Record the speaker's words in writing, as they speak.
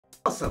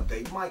What's up,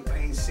 Dave? Mike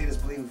Payne, Cities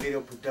Bleeding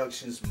Video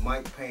Productions.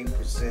 Mike Payne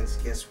presents.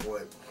 Guess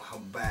what?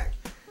 I'm back.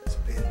 It's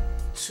been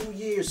 2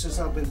 years since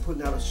I've been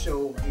putting out a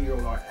show here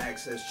on our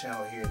Access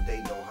channel here in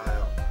Dayton,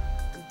 Ohio.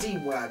 The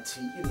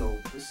DYT, you know,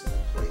 this is the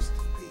place to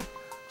be.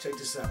 Check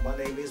this out. My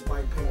name is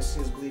Mike Payne,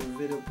 Cities Bleeding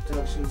Video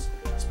Productions.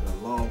 It's been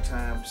a long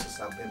time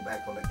since I've been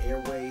back on the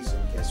airways,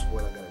 and guess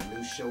what? I got a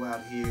new show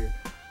out here,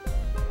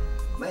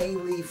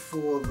 mainly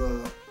for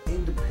the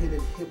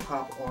independent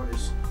hip-hop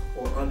artists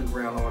or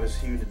underground artists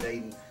here in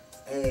Dayton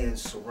and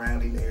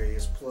surrounding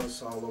areas,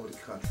 plus all over the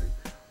country.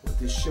 What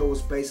this show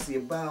is basically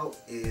about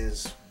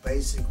is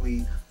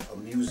basically a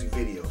music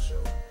video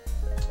show.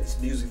 This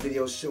music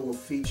video show will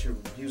feature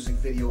music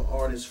video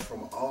artists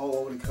from all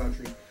over the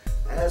country,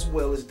 as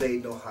well as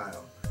Dayton,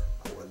 Ohio.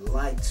 I would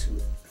like to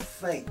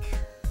thank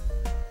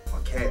my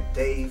cat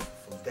Dave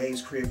from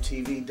Dave's Crib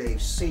TV,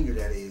 Dave Sr.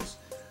 that is,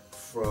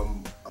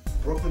 from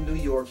Brooklyn, New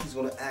York. He's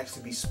going to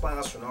actually be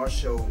sponsoring our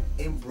show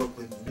in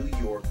Brooklyn, New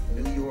York.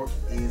 New York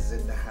is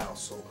in the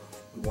house, so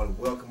we want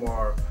to welcome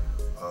our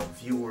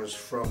viewers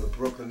from the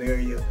Brooklyn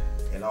area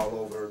and all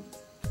over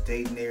the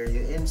Dayton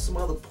area and some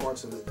other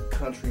parts of the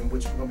country, in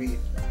which we're going to be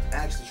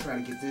actually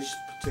trying to get this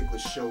particular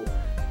show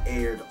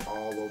aired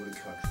all over the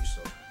country.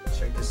 So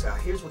check this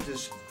out. Here's what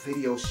this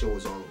video show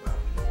is all about.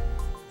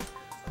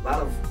 A lot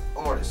of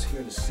artists here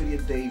in the city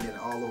of Dayton and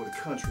all over the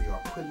country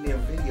are putting their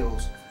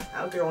videos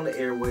out there on the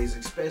airways,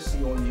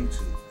 especially on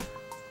YouTube.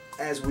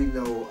 As we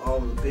know, all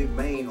of the big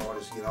main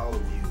artists get all the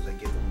views. They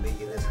get the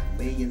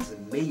millions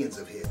and millions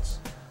of hits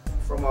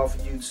from off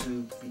of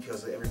YouTube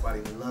because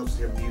everybody loves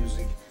their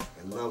music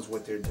and loves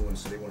what they're doing,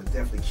 so they want to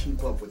definitely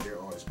keep up with their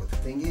artists. But the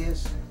thing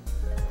is,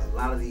 a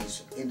lot of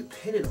these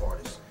independent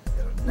artists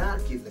that are not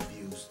getting the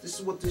views, this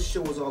is what this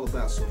show is all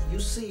about. So if you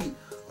see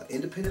an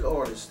independent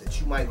artist that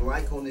you might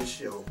like on this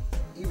show,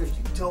 even if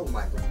you don't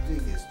like them, do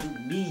this, do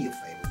me a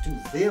favor,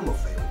 do them a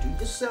favor, do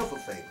yourself a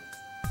favor.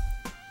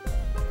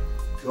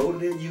 Go to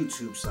their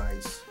YouTube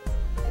sites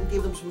and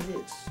give them some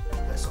hits.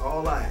 That's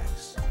all I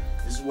ask.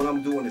 This is what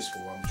I'm doing this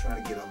for. I'm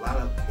trying to get a lot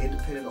of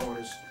independent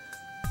artists,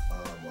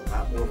 a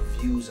lot more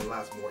views and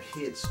lots more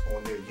hits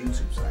on their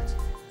YouTube sites.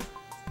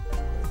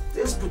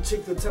 This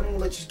particular time, I'm going to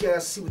let you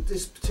guys see what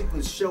this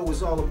particular show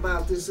is all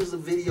about. This is a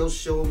video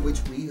show in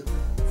which we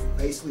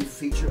basically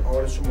feature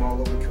artists from all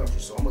over the country.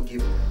 So I'm going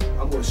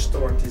to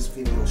start this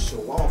video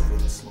show off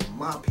with some of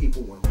my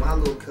people, one of my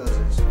little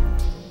cousins,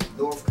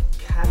 North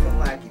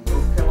Kakalaki,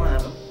 North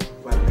Carolina,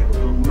 by the name of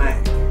Little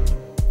Mac.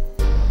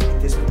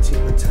 At this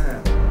particular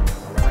time,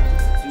 I'd like to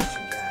introduce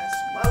you guys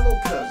to my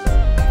little cousin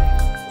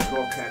from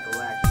North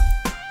Kakalaki,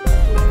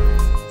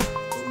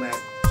 Little Mac.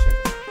 Check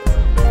it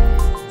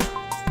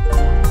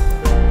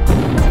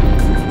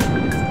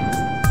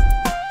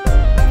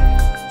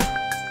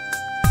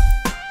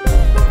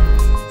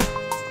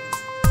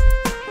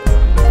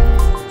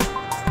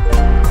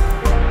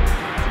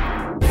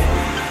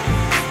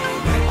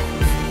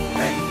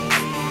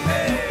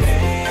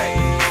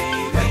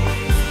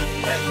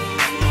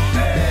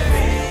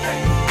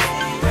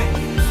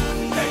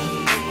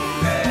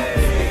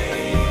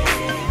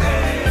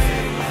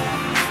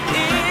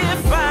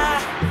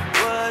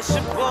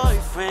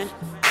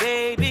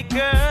baby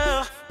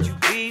girl, you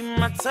be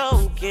my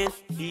token,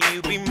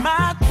 you be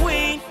my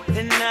queen,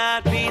 and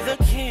I'd be the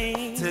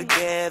king.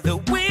 Together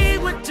we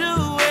would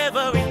do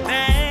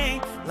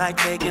everything, like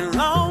taking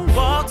long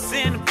walks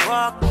in the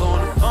park,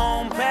 on the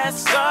phone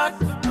past dark.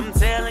 I'm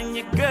telling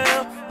you,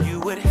 girl, you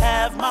would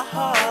have my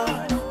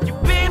heart. You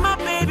be my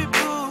baby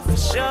boo for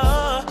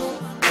sure.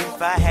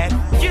 If I had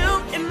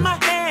you in my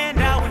hand,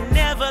 I would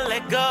never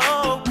let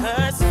go,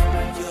 'cause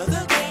you're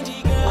the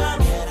dainty girl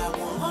that I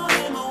want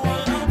in my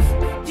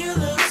world. You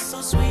look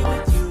so sweet,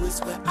 with you is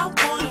where I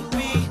wanna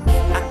be.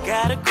 I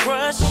got a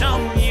crush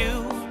on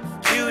you,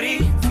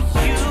 cutie,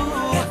 for you.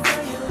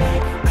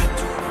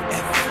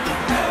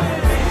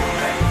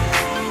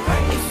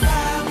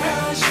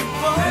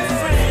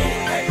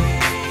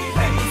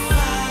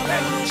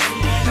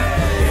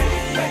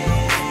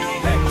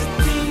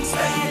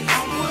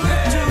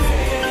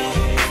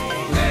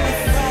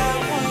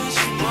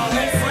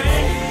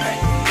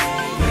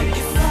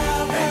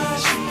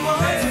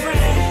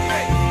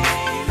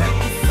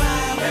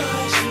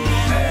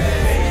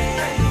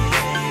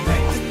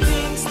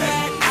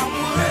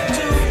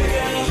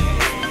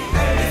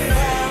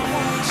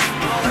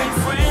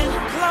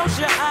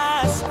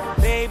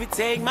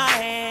 Take my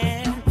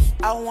hand,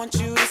 I want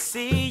you to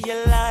see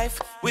your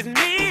life with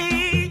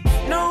me.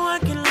 No one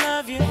can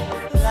love you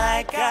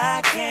like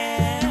I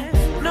can.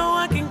 No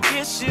one can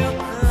kiss you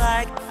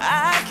like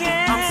I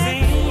can. I'm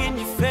seeing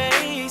your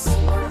face,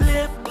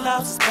 lip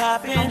gloss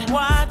popping. I'm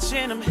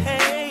watching them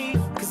hate,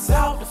 'cause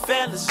all the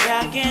fellas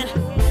jocking,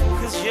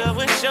 'cause you're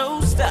a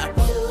showstopper.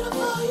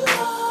 Beautiful you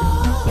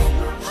are.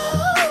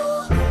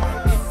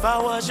 If I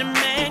was your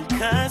man,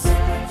 'cause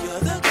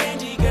you're the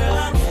candy girl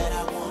that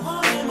I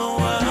want in my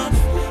world.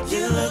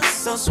 You look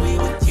so sweet,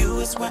 with you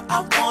is where I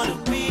wanna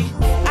be.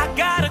 I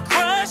got a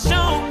crush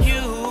on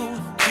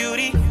you,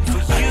 beauty, for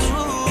you.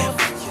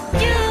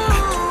 You.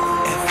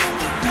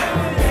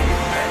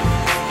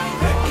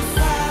 If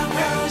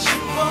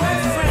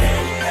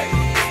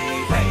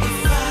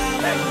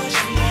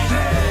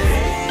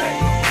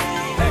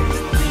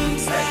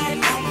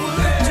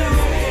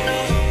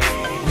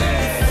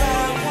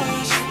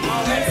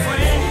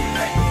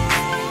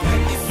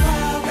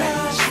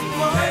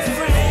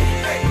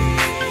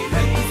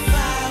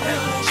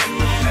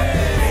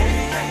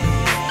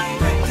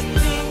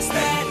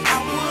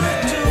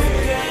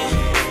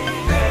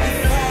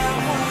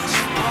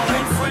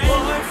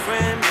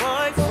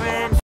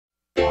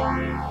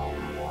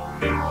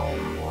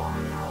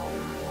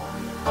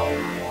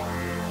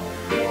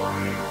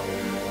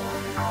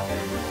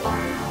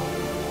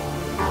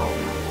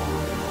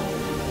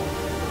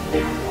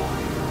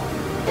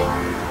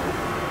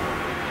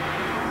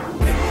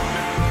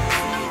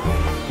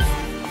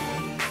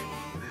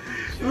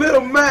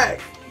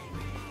Mac.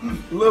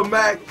 Lil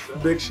Mac,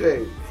 Big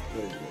Shade.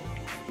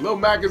 Lil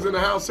Mac is in the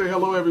house. Say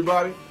hello,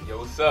 everybody. Yo,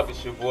 what's up?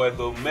 It's your boy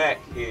Lil Mac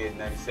here at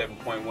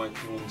 97.1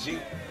 QMG.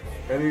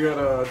 And he got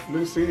a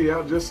new CD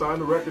out, just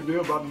signed a record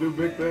deal, about to do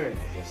big things.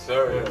 Yes,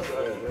 sir. Yeah, Yes,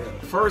 sir. yeah.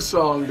 First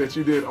song that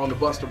you did on the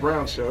Busta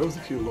Brown show, it was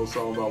a cute little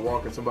song about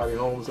walking somebody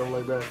home or something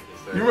like that. Yes,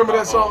 sir. You remember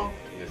that song?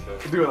 Yes, sir.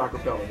 Do an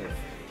acapella there.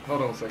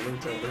 Hold on a second. Let me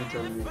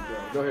turn the music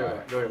down. Go ahead.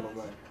 Right. Go ahead, Lil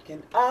Mac.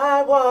 Can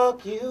I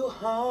walk you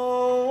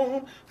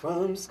home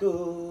from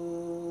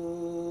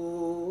school?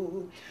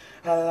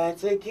 I'd like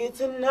to get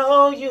to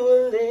know you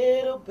a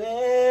little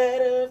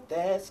better, if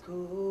that's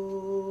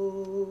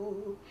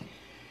cool.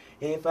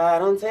 If I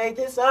don't take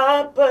this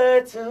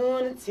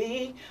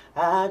opportunity,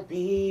 I'd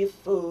be a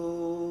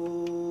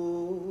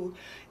fool.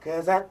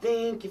 'Cause I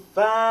think you're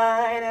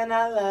fine and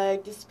I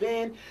like to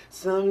spend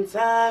some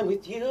time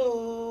with you.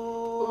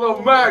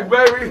 Lil Mac,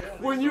 baby.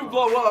 When you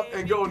blow up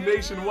and go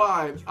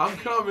nationwide, I'm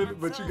coming,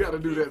 but you got to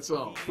do that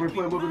song. Can we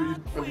play a little bit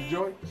of your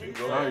joint?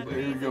 All right, here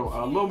you go.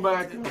 Lil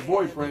Mac, a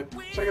boyfriend.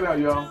 Check it out,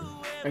 y'all.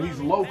 And he's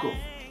local.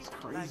 It's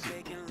crazy.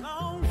 Taking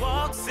long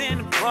walks in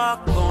the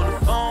park on the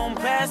phone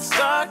past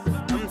dark.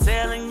 I'm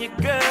telling you,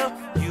 girl,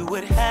 you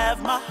would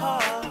have my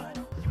heart.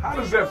 How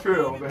does that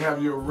feel to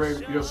have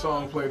your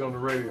song played on the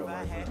radio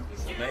like that?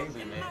 It's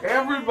amazing, man.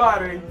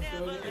 Everybody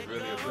It's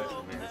really a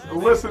blessing, man. It's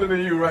listening to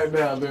you right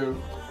now, dude.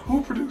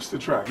 Who produced the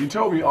track? You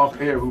told me off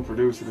air who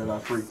produced it, and I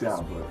freaked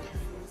out. But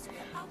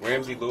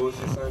Ramsey Lewis'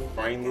 son,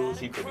 Payne Lewis,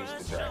 he produced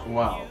the track.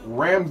 wow,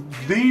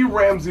 the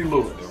Ramsey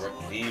Lewis.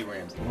 The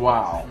Ramsey.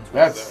 Wow,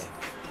 that's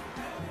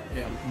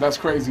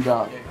crazy,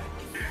 dog.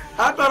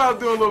 I thought I was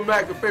doing a little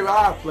Mac a favor.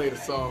 I played a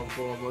song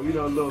for him, you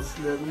know, a little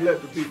snippet, let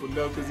the people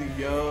know because he's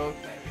young,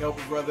 help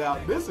a brother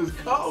out. This is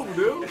cold,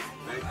 dude.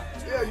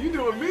 Yeah, you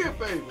doing me a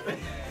favor.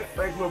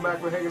 Thanks, Lil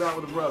Mac, for hanging out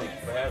with the brother.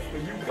 For having me.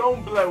 And you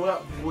gon' blow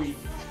up, boy.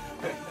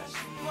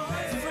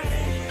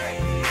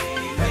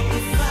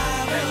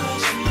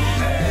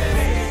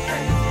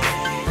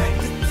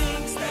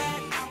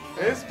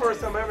 And it's the first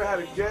time I ever had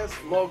a guest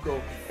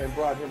local and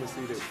brought him a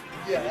CD.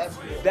 Yeah, that's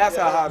good. That's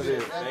how hot it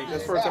is. Thank you.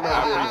 That's the first time I I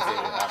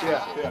ever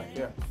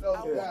appreciate it. No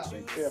doubt.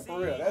 Yeah, for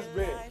real. That's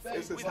big.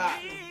 This is hot.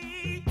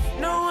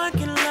 No one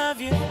can love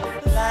you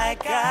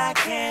like I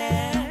can.